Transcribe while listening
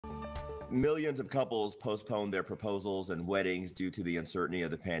Millions of couples postponed their proposals and weddings due to the uncertainty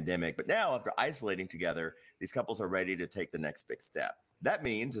of the pandemic. But now, after isolating together, these couples are ready to take the next big step. That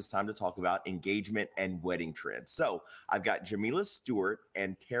means it's time to talk about engagement and wedding trends. So I've got Jamila Stewart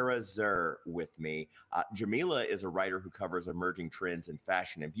and Tara Zer with me. Jamila is a writer who covers emerging trends in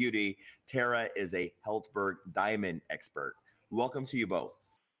fashion and beauty. Tara is a Helzberg Diamond expert. Welcome to you both.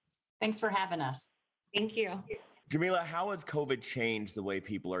 Thanks for having us. Thank you. Jamila, how has COVID changed the way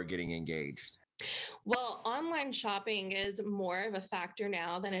people are getting engaged? Well, online shopping is more of a factor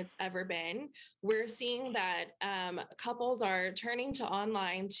now than it's ever been. We're seeing that couples are turning to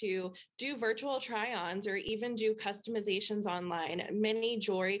online to do virtual try-ons or even do customizations online. Many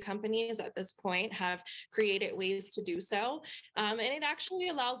jewelry companies at this point have created ways to do so. And it actually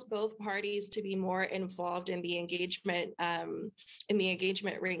allows both parties to be more involved in the engagement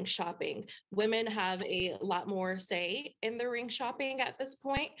ring shopping. Women have a lot more say in the ring shopping at this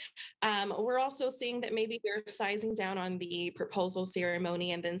point. We're also seeing that maybe they're sizing down on the proposal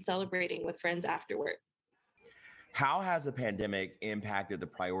ceremony and then celebrating with friends afterward. How has the pandemic impacted the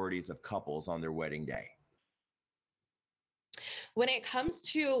priorities of couples on their wedding day? When it comes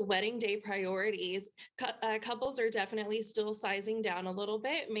to wedding day priorities, couples are definitely still sizing down a little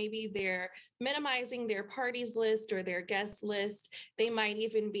bit. Maybe they're minimizing their parties list or their guest list. They might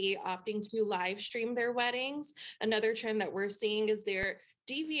even be opting to live stream their weddings. Another trend that we're seeing is they're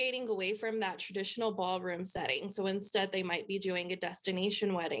deviating away from that traditional ballroom setting. So instead, they might be doing a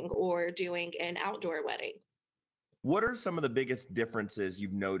destination wedding or doing an outdoor wedding. What are some of the biggest differences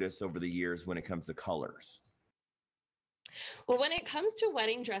you've noticed over the years when it comes to colors? Well, when it comes to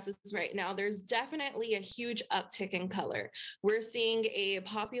wedding dresses right now, there's definitely a huge uptick in color. We're seeing a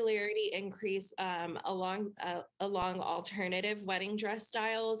popularity increase along alternative wedding dress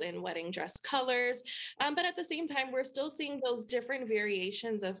styles and wedding dress colors. But at the same time, we're still seeing those different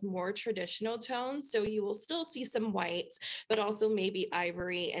variations of more traditional tones. So you will still see some whites, but also maybe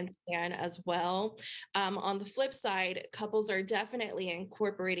ivory and tan as well. On the flip side, couples are definitely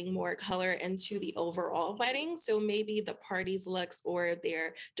incorporating more color into the overall wedding. So maybe the party's looks or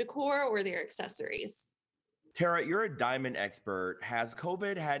their decor or their accessories. Tara, you're a diamond expert. Has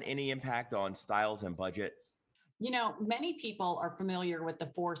COVID had any impact on styles and budget? You know, many people are familiar with the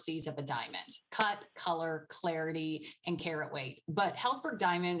 4 C's of a diamond: cut, color, clarity, and carat weight. But Helzberg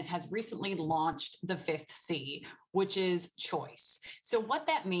Diamond has recently launched the 5th C, which is choice. So what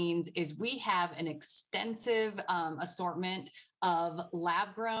that means is we have an extensive assortment of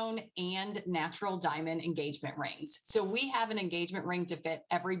lab grown and natural diamond engagement rings. So we have an engagement ring to fit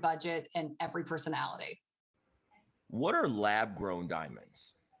every budget and every personality. What are lab grown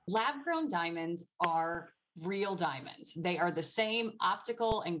diamonds? Lab grown diamonds are real diamonds. They are the same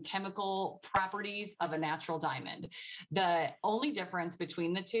optical and chemical properties of a natural diamond. The only difference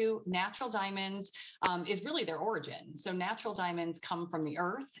between the two, natural diamonds, is really their origin. So natural diamonds come from the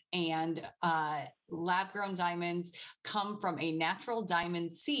earth, and lab-grown diamonds come from a natural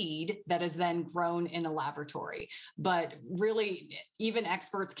diamond seed that is then grown in a laboratory. But really, even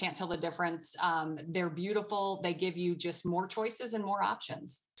experts can't tell the difference. They're beautiful. They give you just more choices and more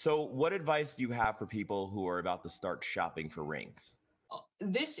options. So what advice do you have for people who are about to start shopping for rings?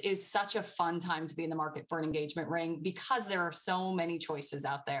 This is such a fun time to be in the market for an engagement ring because there are so many choices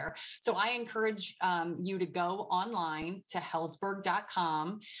out there. So I encourage you to go online to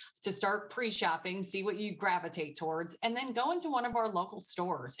helzberg.com to start pre-shopping, see what you gravitate towards, and then go into one of our local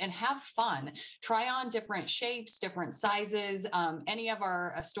stores and have fun. Try on different shapes, different sizes. Any of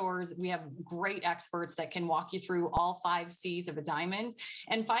our stores, we have great experts that can walk you through all 5 C's of a diamond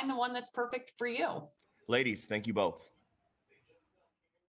and find the one that's perfect for you. Ladies, thank you both.